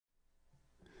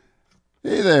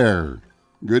Hey there.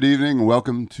 Good evening.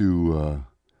 Welcome to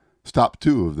stop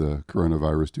 2 of the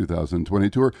Coronavirus 2020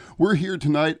 tour. We're here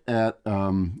tonight at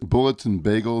Bullets and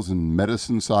Bagels in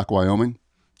Medicine Sock, Wyoming.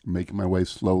 Making my way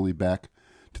slowly back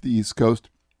to the East Coast.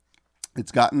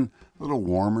 It's gotten a little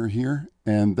warmer here,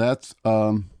 and that's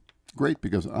great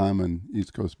because I'm an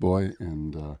East Coast boy,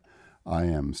 and I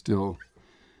am still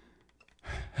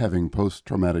having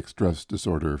post-traumatic stress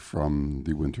disorder from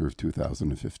the winter of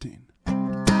 2015.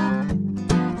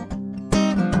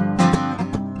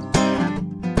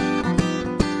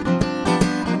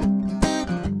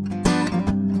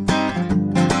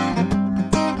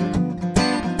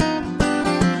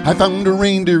 I found a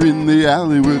reindeer in the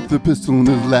alley with a pistol in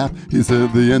his lap. He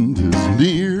said the end is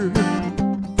near.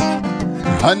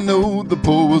 I know the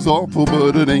pull was awful,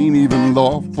 but it ain't even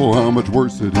lawful how much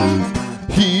worse it is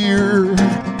here.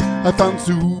 I found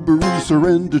Subaru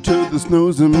surrender to the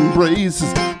snow's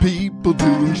embraces. People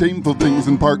doing shameful things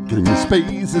in parking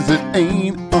spaces. It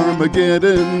ain't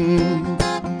Armageddon,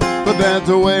 but that's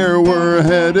where we're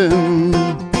heading.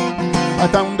 I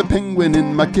found a penguin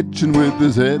in my kitchen with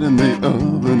his head in the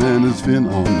oven and his fin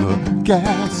on the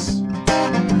gas.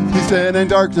 He said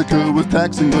Antarctica was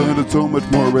taxing, but it's so much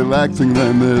more relaxing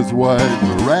than this white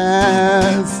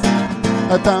morass.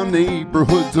 I found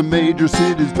neighborhoods of major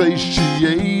cities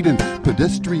glaciating,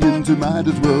 pedestrians who might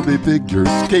as well be figure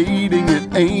skating.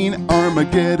 It ain't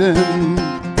Armageddon,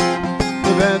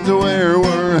 but that's where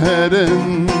we're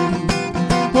heading.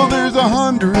 Well, there's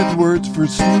 100 words for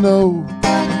snow,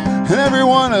 and every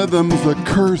one of them's a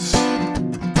curse.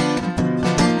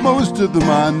 Most of them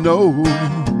I know,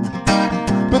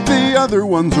 but the other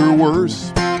ones are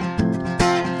worse.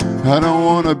 I don't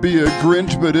want to be a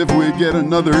Grinch, but if we get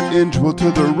another inch, well,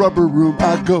 to the rubber room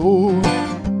I go. You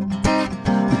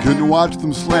can watch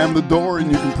them slam the door,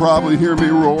 and you can probably hear me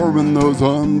roaring those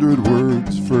 100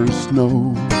 words for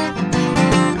snow.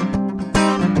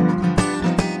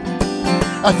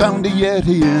 I found a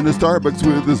Yeti in a Starbucks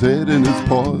with his head in his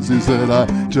paws. He said, I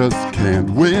just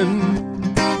can't win.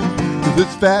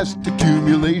 This fast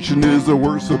accumulation is a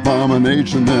worse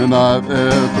abomination than I've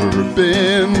ever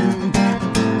been.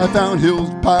 I found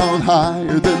hills piled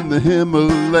higher than the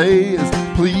Himalayas.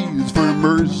 Pleas for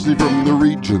mercy from the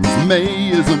region's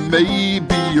maze. It may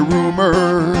be a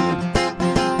rumor,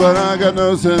 but I got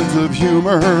no sense of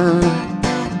humor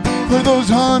for those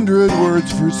 100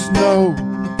 words for snow.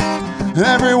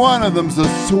 Every one of them's a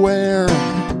swear.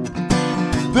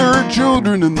 There are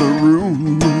children in the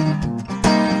room,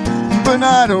 but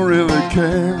I don't really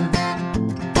care.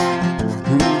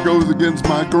 And it goes against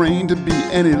my grain to be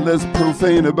any less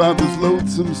profane about this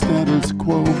loathsome status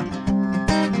quo.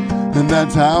 And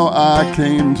that's how I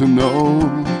came to know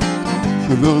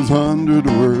those 100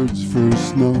 words for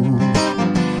snow.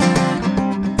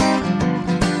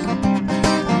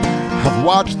 I've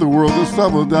watched the world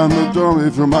stumble down the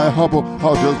doorway from my hovel.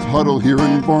 I'll just huddle here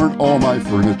and burn all my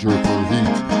furniture for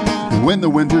heat. And when the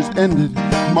winter's ended,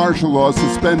 martial law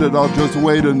suspended, I'll just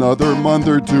wait another month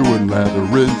or two and let the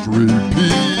rinse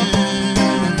repeat.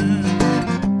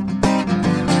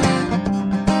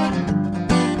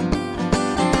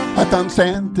 I found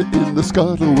Santa in the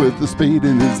scuttle with a spade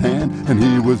in his hand, and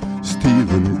he was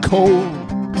stealing coal.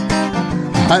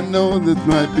 I know this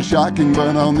might be shocking,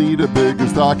 but I'll need a bigger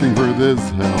stocking for this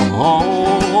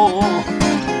hellhole.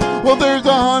 Well, there's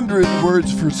 100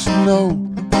 words for snow.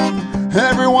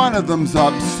 Every one of them's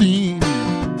obscene.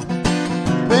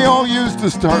 They all used to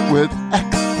start with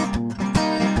X,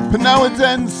 but now it's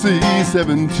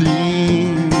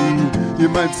NC-17. You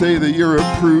might say that you're a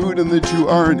prude and that you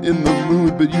aren't in the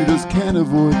mood, but you just can't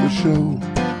avoid the show.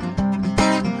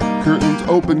 Curtains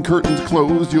open, curtains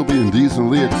closed, you'll be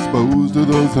indecently exposed to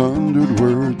those 100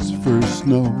 words for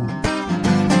snow.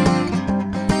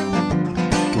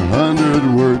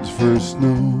 100 words for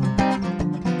snow.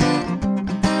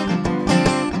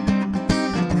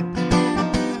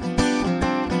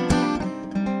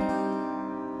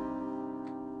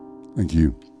 Thank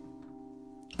you.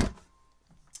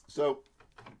 So,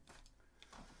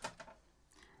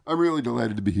 I'm really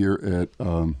delighted to be here at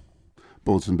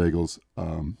Bullets and Bagels.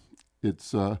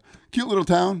 It's a cute little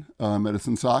town,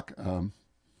 Medicine Sock, a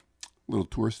little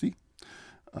touristy.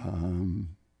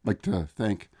 Like to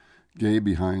thank Gabe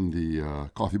behind the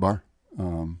coffee bar.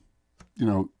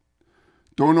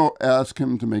 Don't ask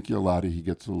him to make you a latte. He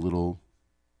gets a little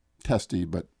testy,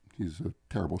 but he's a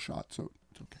terrible shot, so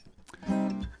it's okay.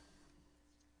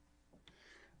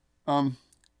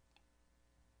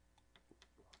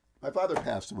 My father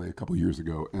passed away a couple years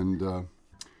ago, and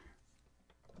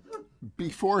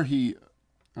before he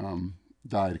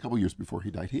died, a couple years before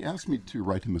he died, he asked me to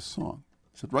write him a song.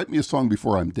 He said, write me a song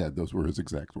before I'm dead. Those were his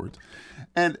exact words.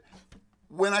 And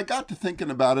when I got to thinking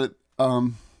about it,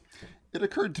 it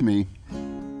occurred to me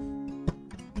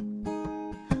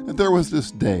that there was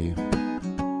this day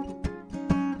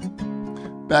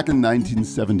back in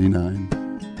 1979.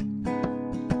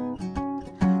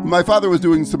 My father was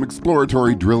doing some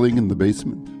exploratory drilling in the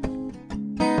basement.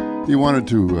 He wanted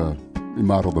to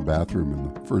remodel the bathroom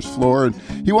in the first floor, and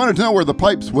he wanted to know where the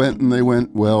pipes went, and they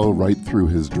went, well, right through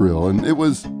his drill. And it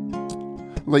was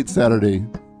late Sunday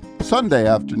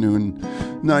afternoon,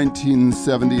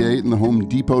 1978, and the Home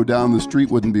Depot down the street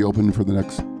wouldn't be open for the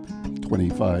next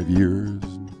 25 years.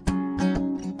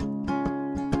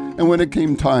 And when it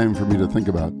came time for me to think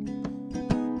about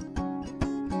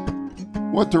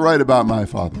what to write about my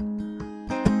father,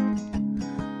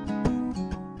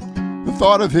 the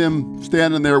thought of him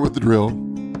standing there with the drill,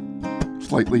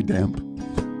 slightly damp,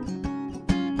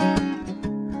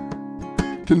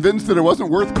 convinced that it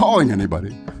wasn't worth calling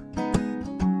anybody.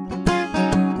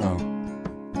 Well,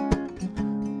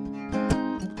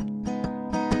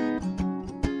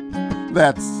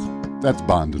 that's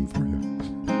bonding for you.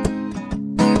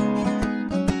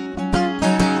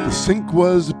 The sink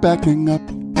was backing up.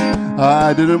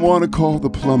 I didn't want to call the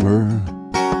plumber,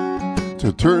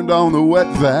 so turned on the wet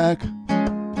vac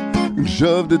and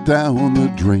shoved it down the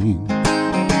drain.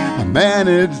 I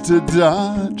managed to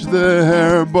dodge the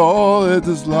hairball it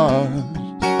dislodged.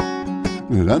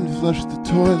 It unflushed the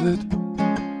toilet,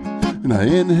 and I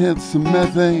inhaled some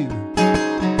methane.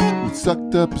 It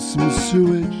sucked up some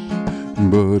sewage,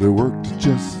 but it worked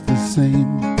just the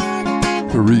same.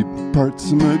 3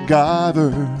 parts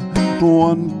MacGyver,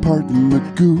 1 part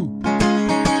Magoo.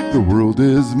 The world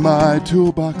is my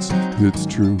toolbox, it's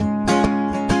true.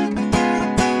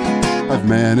 I've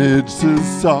managed to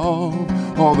solve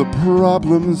all the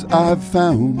problems I've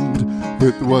found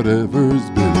with whatever's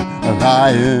been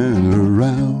lying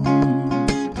around.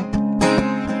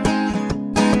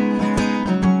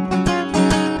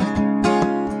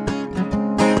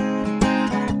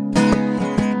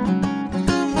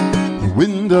 The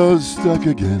window's stuck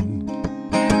again.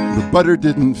 The butter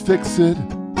didn't fix it.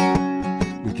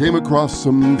 We came across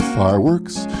some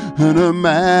fireworks and a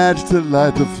match to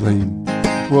light the flame.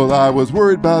 Well, I was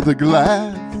worried about the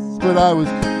glass, but I was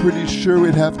pretty sure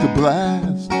we'd have to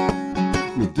blast.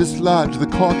 We dislodged the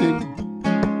caulking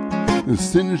and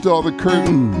singed all the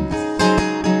curtains.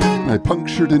 I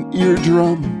punctured an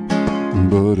eardrum,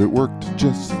 but it worked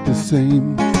just the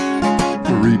same.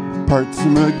 3 parts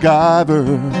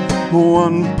MacGyver,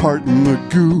 1 part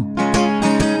Magoo.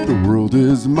 The world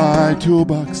is my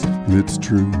toolbox, it's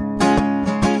true.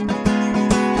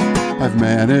 I've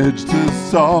managed to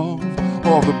solve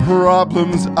all the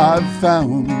problems I've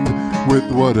found with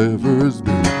whatever's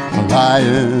been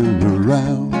lying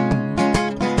around.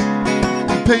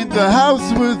 Paint the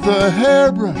house with a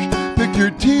hairbrush, pick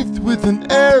your teeth with an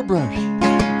airbrush,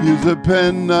 use a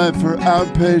penknife for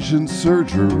outpatient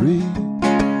surgery.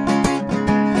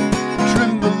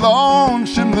 Trim the lawn,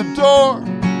 shim the door,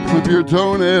 clip your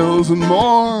toenails and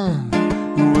more,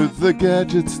 with the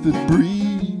gadgets that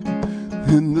breathe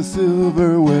in the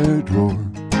silverware drawer.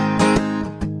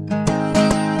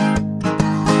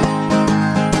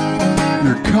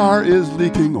 Your car is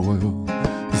leaking oil,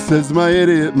 says my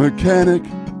idiot mechanic.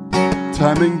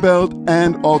 Timing belt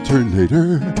and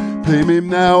alternator, pay me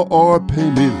now or pay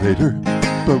me later.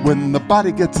 But when the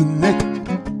body gets a nick,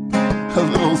 a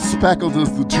little spackle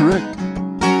does the trick.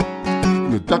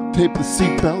 You duct tape the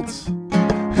seatbelts,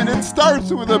 and it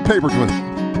starts with a paperclip.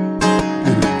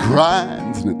 And it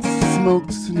grinds and it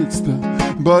smokes, and it's the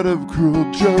butt of cruel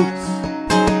jokes.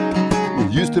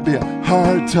 It used to be a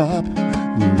hard top,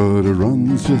 but it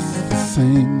runs just the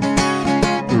same.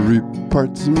 3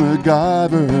 parts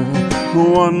MacGyver,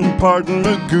 1 part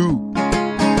Magoo.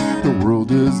 The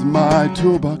world is my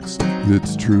toolbox,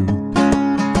 it's true.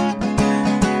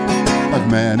 I've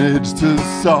managed to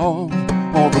solve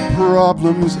all the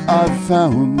problems I've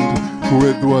found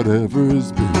with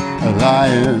whatever's been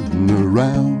lying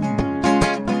around.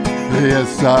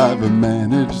 Yes, I've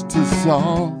managed to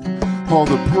solve all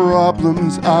the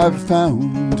problems I've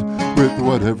found with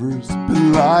whatever's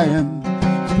been lying.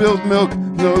 Spilled milk,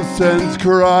 no sense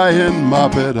crying.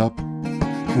 Mop it up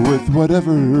with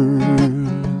whatever's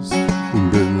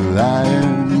been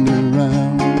lying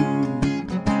around.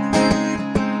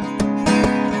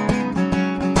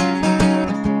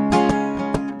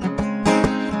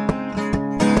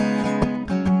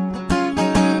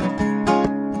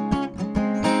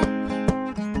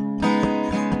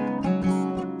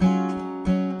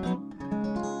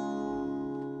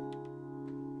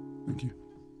 Thank you.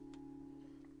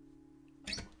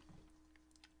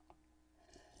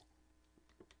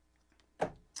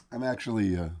 I'm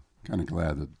actually kind of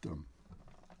glad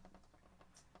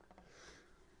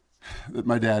that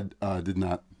my dad did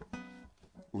not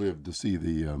live to see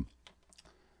the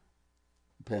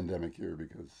pandemic here,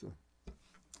 because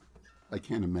I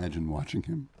can't imagine watching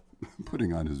him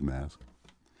putting on his mask.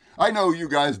 I know you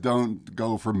guys don't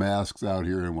go for masks out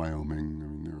here in Wyoming. I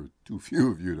mean, there are too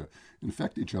few of you to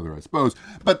infect each other, I suppose.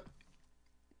 But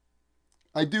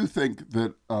I do think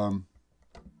that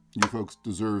you folks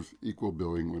deserve equal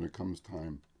billing when it comes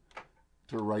time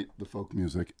to write the folk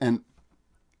music. And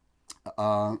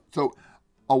so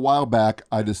a while back,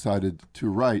 I decided to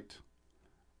write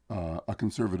a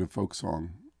conservative folk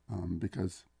song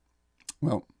because,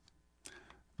 well,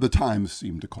 the times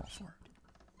seemed to call for it.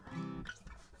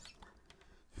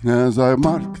 As I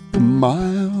mark the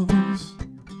miles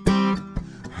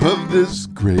of this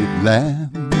great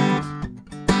land,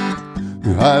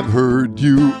 I've heard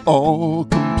you all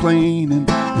complaining,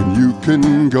 and you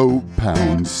can go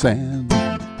pound sand.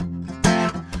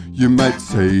 You might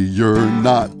say you're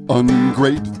not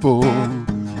ungrateful,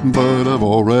 but I've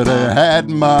already had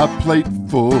my plate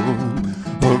full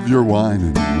of your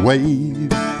whine and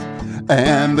wave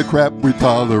and the crap we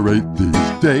tolerate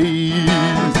these days.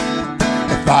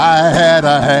 If I had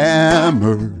a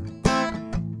hammer,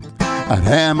 I'd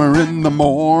hammer in the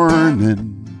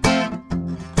morning,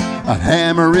 I'd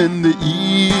hammer in the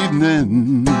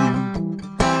evening.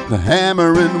 The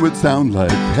hammering would sound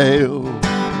like hail.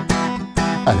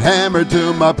 I'd hammer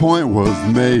till my point was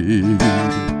made.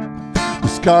 The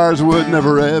scars would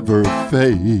never ever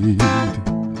fade.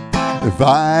 If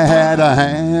I had a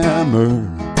hammer,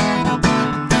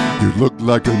 you'd look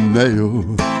like a nail.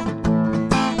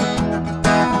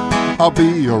 I'll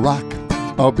be a rock,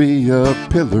 I'll be a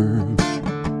pillar,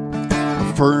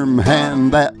 a firm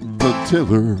hand at the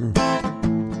tiller,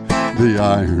 the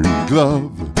iron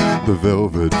glove, the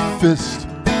velvet fist,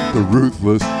 the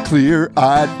ruthless,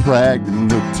 clear-eyed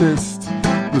pragmatist,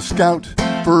 the scout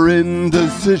for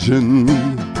indecision,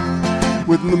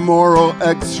 with the moral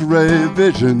x-ray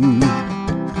vision,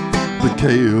 the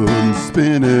kale and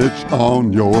spinach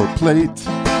on your plate,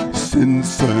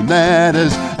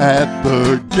 Cincinnati's at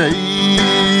the gate.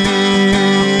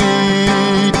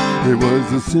 It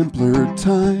was a simpler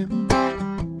time,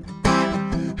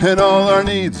 and all our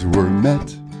needs were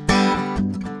met.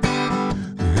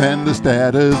 And the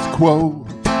status quo,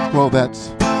 well, that's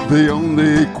the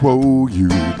only quo you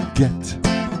get.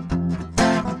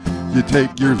 You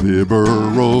take your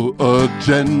liberal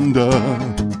agenda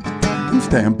and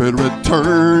stamp it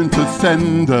return to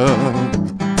sender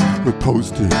with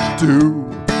postage due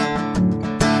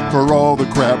for all the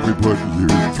crap we put you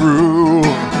through.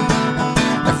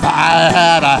 If I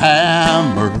had a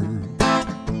hammer,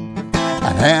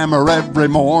 I'd hammer every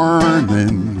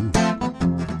morning,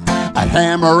 I'd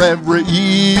hammer every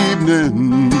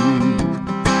evening.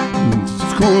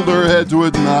 Cooler heads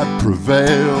would not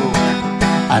prevail.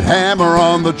 I'd hammer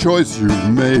on the choice you've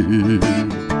made.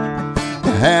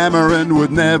 The hammering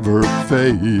would never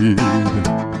fade.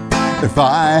 If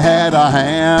I had a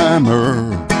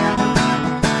hammer,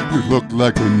 you'd look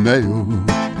like a nail.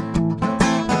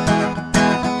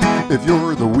 If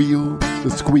you're the wheel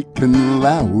that's squeaking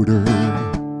louder,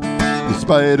 the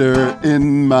spider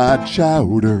in my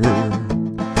chowder,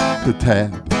 the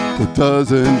tab that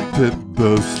doesn't fit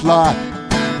the slot,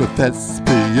 the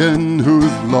thespian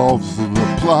who's lost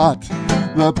the plot,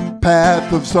 the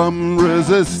path of some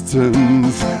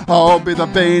resistance, I'll be the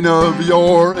bane of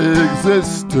your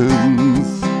existence,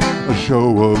 a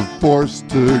show of force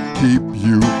to keep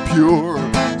you pure.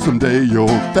 Someday you'll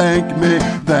thank me,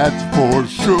 that's for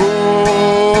sure.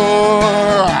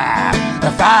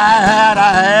 If I had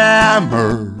a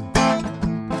hammer,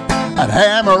 I'd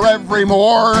hammer every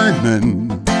morning,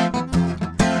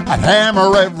 I'd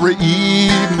hammer every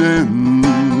evening.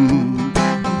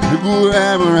 The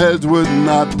hammerheads would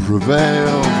not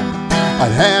prevail.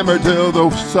 I'd hammer till the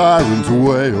sirens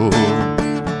wail.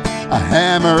 I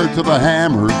hammer till the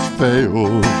hammers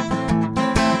fail.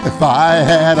 If I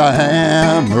had a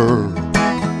hammer,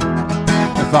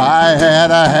 if I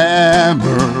had a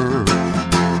hammer,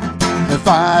 if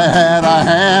I had a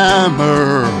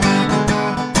hammer,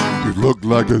 you'd look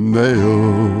like a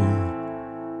nail.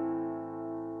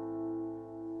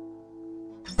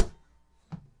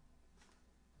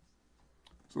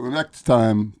 So the next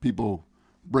time people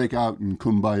break out in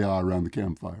kumbaya around the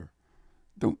campfire,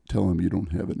 don't tell them you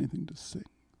don't have anything to sing.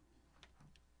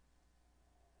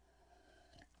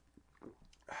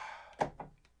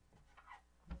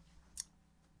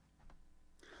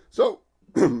 So,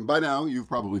 by now, you've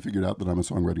probably figured out that I'm a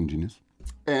songwriting genius.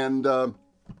 And,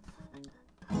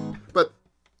 but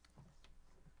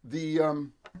the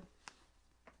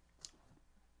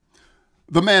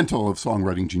The mantle of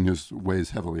songwriting genius weighs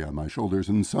heavily on my shoulders,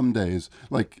 and some days,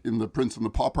 like in The Prince and the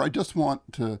Pauper, I just want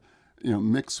to,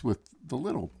 mix with the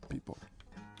little people.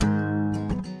 Oops,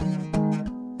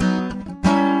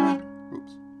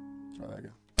 try that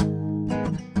again.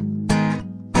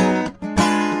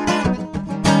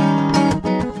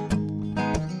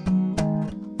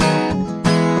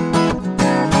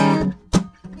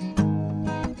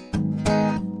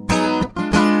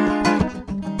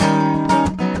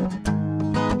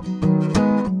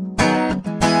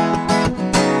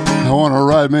 I want to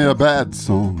write me a bad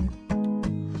song,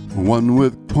 one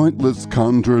with pointless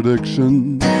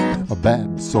contradictions, a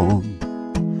bad song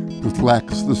that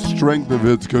lacks the strength of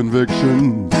its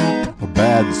convictions, a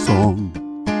bad song,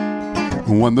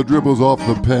 one that dribbles off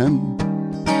the pen,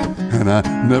 and I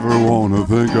never want to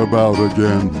think about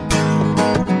again.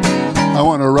 I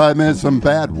want to write me some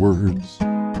bad words,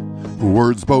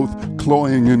 words both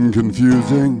cloying and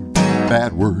confusing,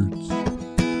 bad words.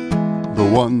 The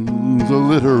ones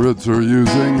illiterates are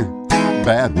using,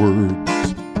 bad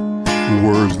words,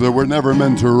 words that were never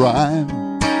meant to rhyme,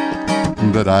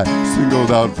 that I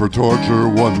singled out for torture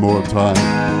one more time.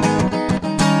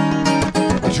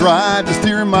 I tried to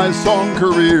steer my song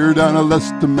career down a less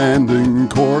demanding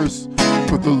course,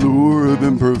 but the lure of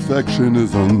imperfection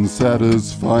is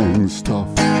unsatisfying stuff.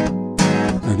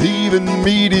 And even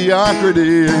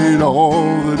mediocrity ain't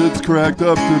all that it's cracked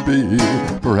up to be.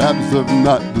 Perhaps I've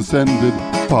not descended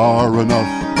far enough.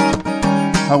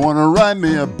 I want to write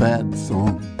me a bad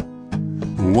song,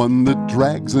 one that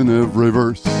drags in every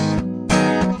verse,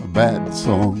 a bad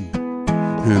song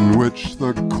in which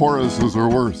the choruses are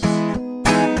worse,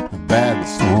 a bad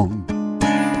song,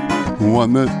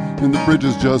 one that in the bridge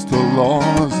is just a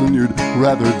loss and you'd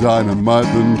rather dynamite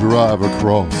than drive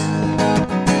across.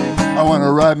 I want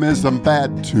to write me some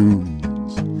bad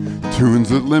tunes, tunes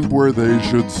that limp where they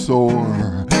should soar,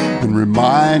 and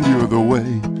remind you of the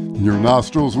way your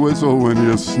nostrils whistle when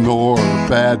you snore. A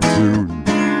bad tune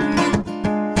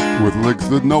with licks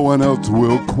that no one else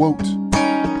will quote,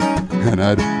 and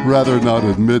I'd rather not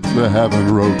admit to having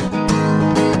wrote.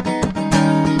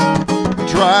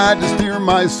 Tried to steer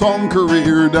my song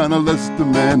career down a less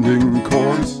demanding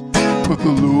course, but the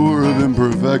lure of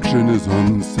imperfection is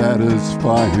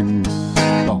unsatisfying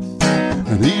stuff.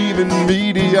 And even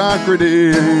mediocrity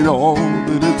ain't all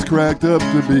that it's cracked up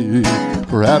to be.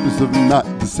 Perhaps I've not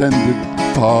descended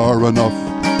far enough.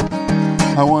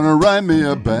 I want to write me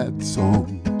a bad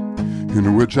song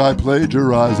in which I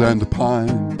plagiarize and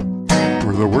pine,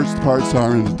 where the worst parts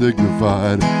aren't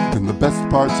dignified and the best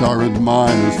parts aren't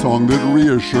mine. A song that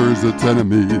reassures its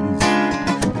enemies,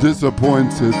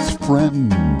 disappoints its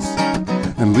friends,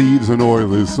 and leaves an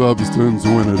oily substance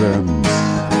when it ends.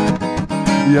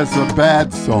 Yes, a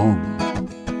bad song,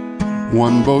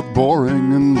 one both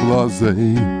boring and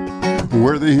blasé,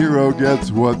 where the hero gets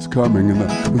what's coming and the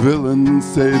villain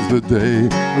saves the day.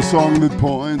 A song that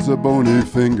points a bony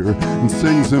finger and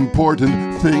sings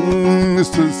important things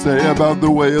to say about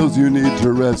the whales you need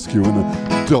to rescue and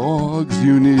the dogs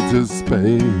you need to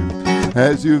spay,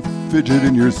 as you fidget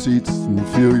in your seats and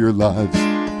feel your lives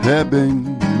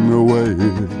ebbing away.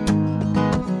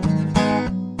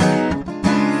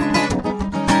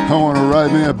 I want to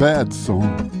write me a bad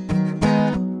song,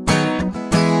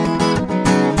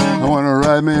 I want to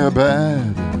write me a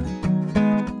bad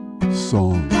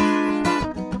song.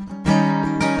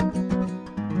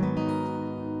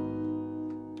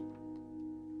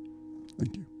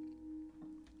 Thank you.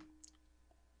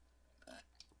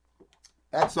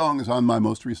 That song is on my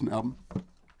most recent album,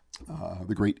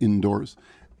 The Great Indoors,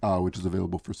 which is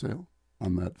available for sale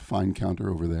on that fine counter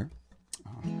over there,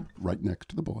 right next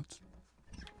to the bullets.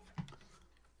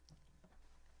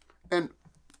 And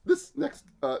this next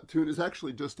tune is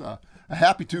actually just a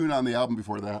happy tune on the album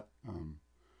before that.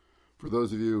 For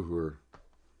those of you who are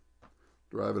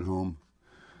driving home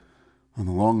on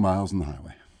the long miles on the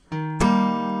highway.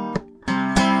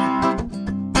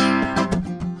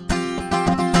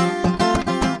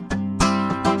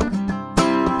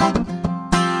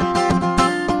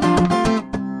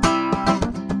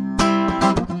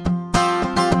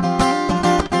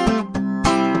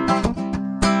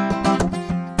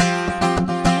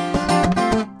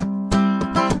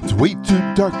 Way too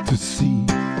dark to see,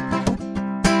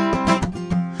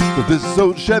 but this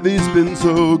old Chevy's been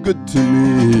so good to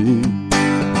me.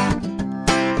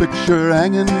 Picture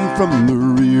hanging from the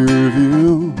rear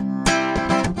view,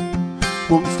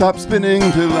 won't stop spinning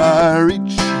till I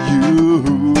reach you.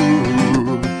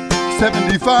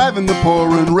 75 in the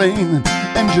pouring rain,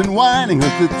 engine whining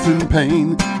as it's in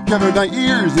pain. Cover my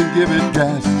ears and give it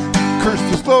gas, curse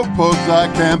the slow pokes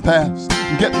I can't pass.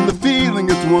 I'm getting the feeling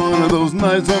it's one of those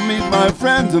nights I'll meet my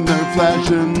friends and their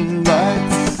flashing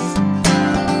lights.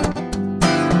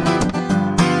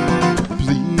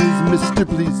 Please, Mr.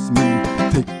 Policeman,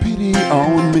 take pity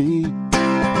on me.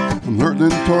 I'm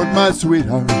hurtling toward my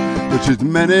sweetheart, but she's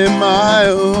many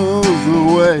miles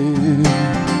away.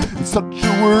 It's such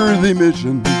a worthy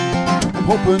mission. I'm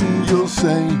hoping you'll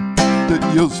say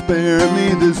that you'll spare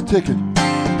me this ticket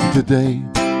today.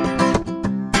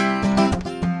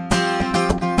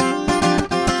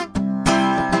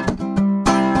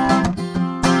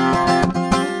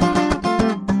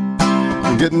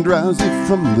 I'm getting drowsy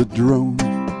from the drone,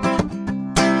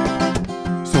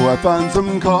 so I find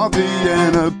some coffee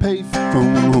and a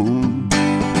payphone.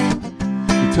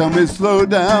 You tell me slow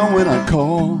down when I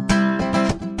call,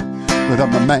 but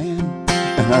I'm a man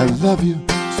and I love you,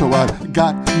 so I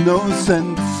got no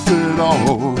sense at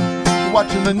all.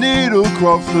 Watching the needle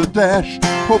cross the dash,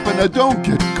 hoping I don't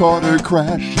get caught or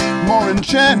crash. More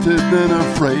enchanted than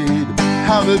afraid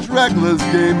how this reckless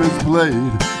game is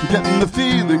played. Getting the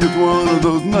feeling it's one of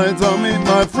those nights I'll meet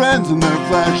my friends and their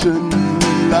flashing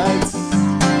lights.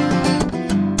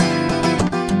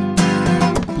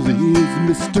 Please,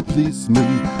 Mr.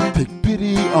 Policeman, take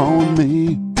pity on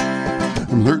me.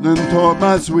 I'm hurtling toward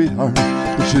my sweetheart,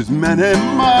 but she's many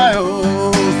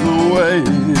miles away.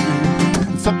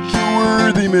 It's such a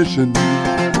worthy mission.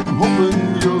 I'm hoping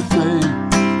you'll say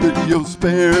that you'll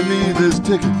spare me this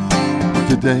ticket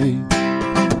today.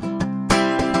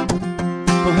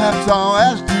 Perhaps I'll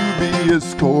ask to be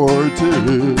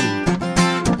escorted,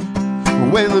 a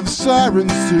wail of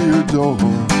sirens to your door.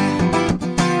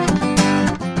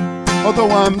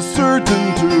 Although I'm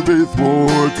certain to be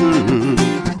thwarted,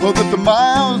 well, that the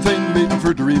miles ain't made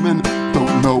for dreaming,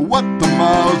 don't know what the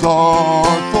miles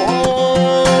are for.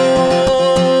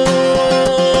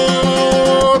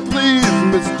 Please,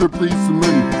 Mr.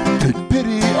 Policeman, take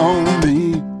pity on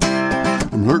me.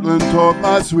 I'm hurtling toward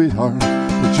my sweetheart,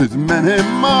 but she's many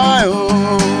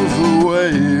miles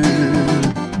away.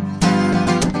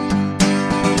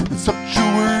 It's such a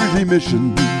worthy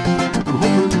mission. I'm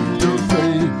hoping you'll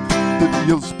say that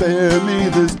you'll spare me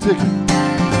this ticket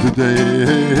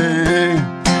today.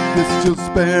 Yes, you'll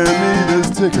spare me this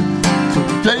ticket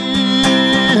today.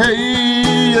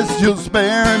 Yes, you'll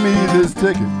spare me this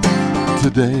ticket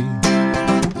today.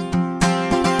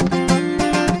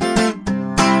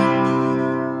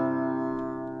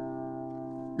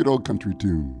 Good old country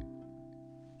tune.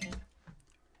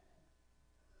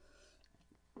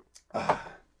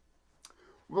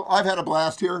 Well, I've had a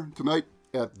blast here tonight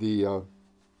at the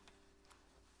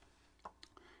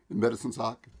in Medicine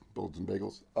Sock, Bulls and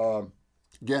Bagels.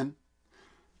 Again,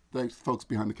 thanks to folks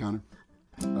behind the counter.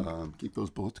 Keep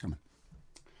those bullets coming.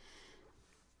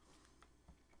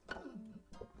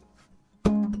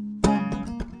 I'm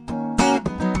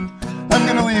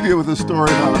going to leave you with a story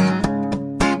about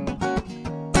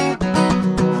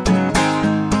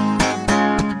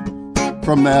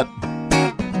from that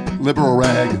liberal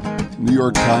rag, New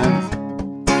York Times.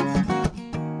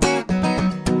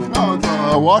 No, it's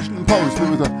a Washington Post.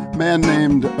 There was a man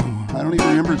named, I don't even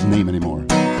remember his name anymore.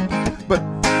 But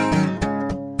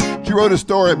she wrote a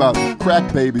story about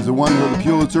crack babies, the one with the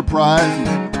Pulitzer Prize.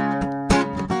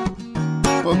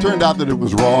 Well, it turned out that it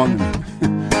was wrong.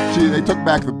 They took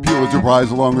back the Pulitzer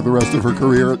Prize along with the rest of her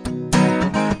career.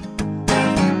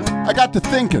 I got to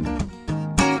thinking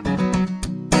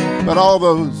about all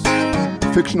those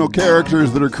fictional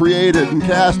characters that are created and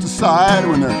cast aside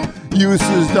when their use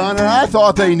is done, and I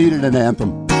thought they needed an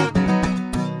anthem.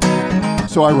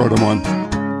 So I wrote them one.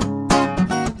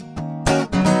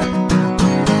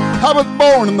 I was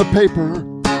born in the paper,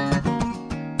 a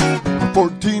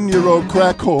 14-year-old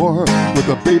crack whore with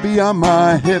a baby on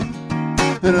my hip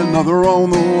and another on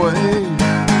the way.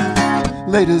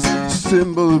 Latest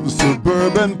symbol of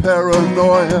suburban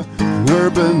paranoia and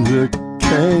urban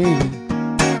decay.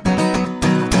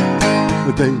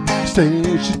 But they say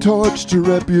she torched her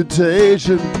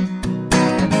reputation,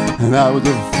 and I was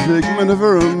a figment of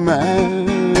her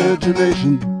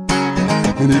imagination.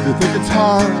 And if you think it's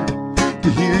hard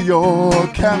to hear your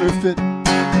counterfeit,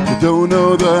 you don't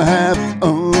know the half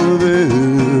of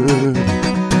it.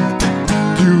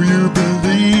 Do you believe?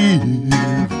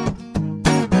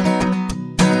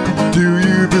 Do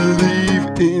you believe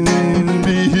in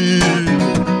me?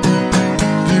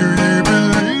 Do you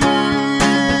believe in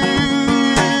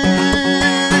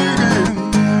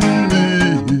me?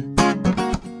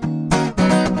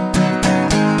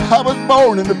 I was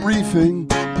born in a briefing,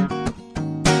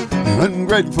 an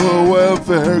ungrateful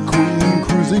welfare queen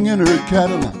cruising in her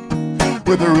Cadillac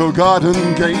with her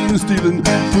ill-gotten gain, stealing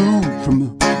food from the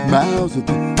mouths of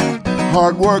the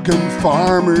hard-working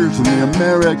farmers in the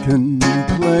American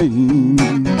plains.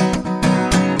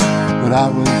 But I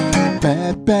was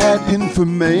bad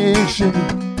information,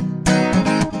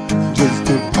 just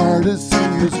a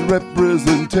partisan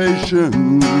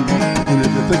misrepresentation. And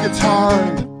if you think it's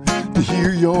hard to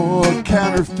hear your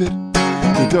counterfeit,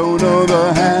 you don't know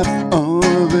the half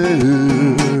of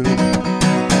it.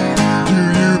 Do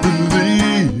you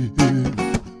believe?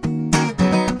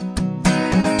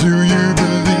 Do you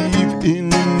believe in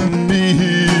me?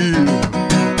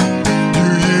 Do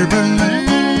you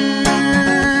believe in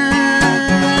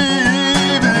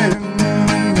me?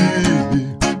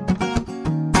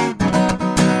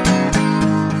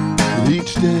 And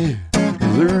each day I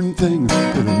learn things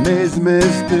that amaze me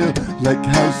still, like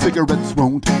how cigarettes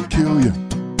won't kill you,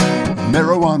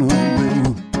 marijuana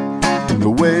will, and the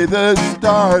way the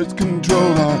stars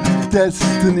control our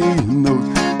destiny, and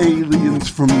those aliens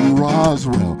from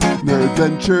Roswell, their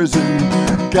adventures in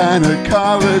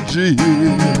gynecology.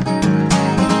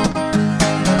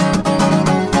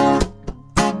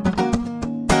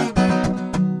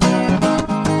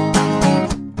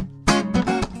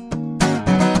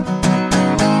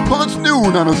 Well, it's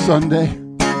noon on a Sunday,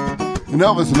 and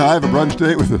Elvis and I have a brunch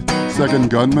date with the second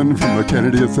gunman from the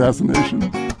Kennedy assassination.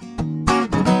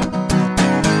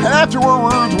 And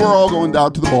afterwards, we're all going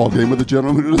down to the ball game with a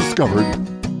gentleman who discovered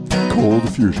cold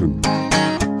fusion.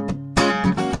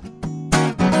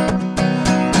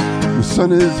 The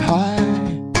sun is high,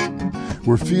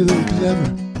 we're feeling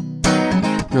clever,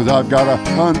 'cause I've got a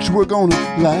hunch we're gonna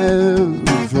live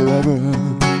forever.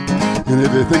 And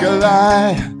if you think a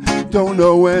lie, don't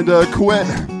know when to quit,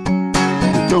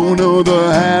 don't know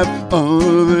the half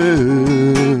of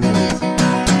it.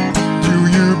 Do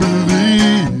you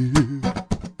believe?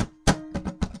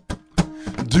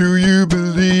 Do you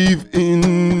believe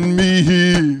in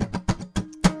me?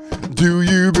 Do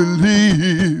you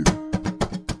believe?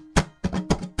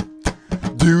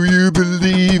 Do you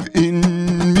believe in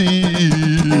me?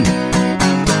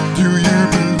 Do you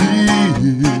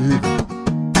believe?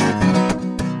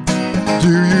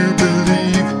 Do you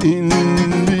believe in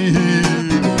me?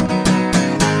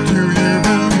 Do you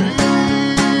believe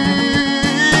in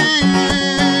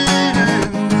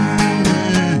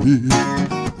me?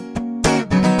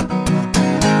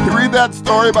 You read that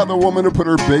story about the woman who put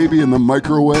her baby in the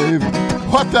microwave?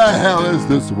 What the hell is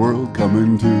this world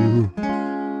coming to?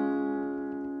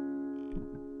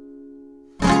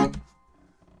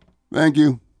 Thank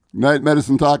you. Night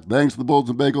Medicine Talk. Thanks to the Bulls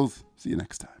and Bagels. See you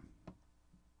next time.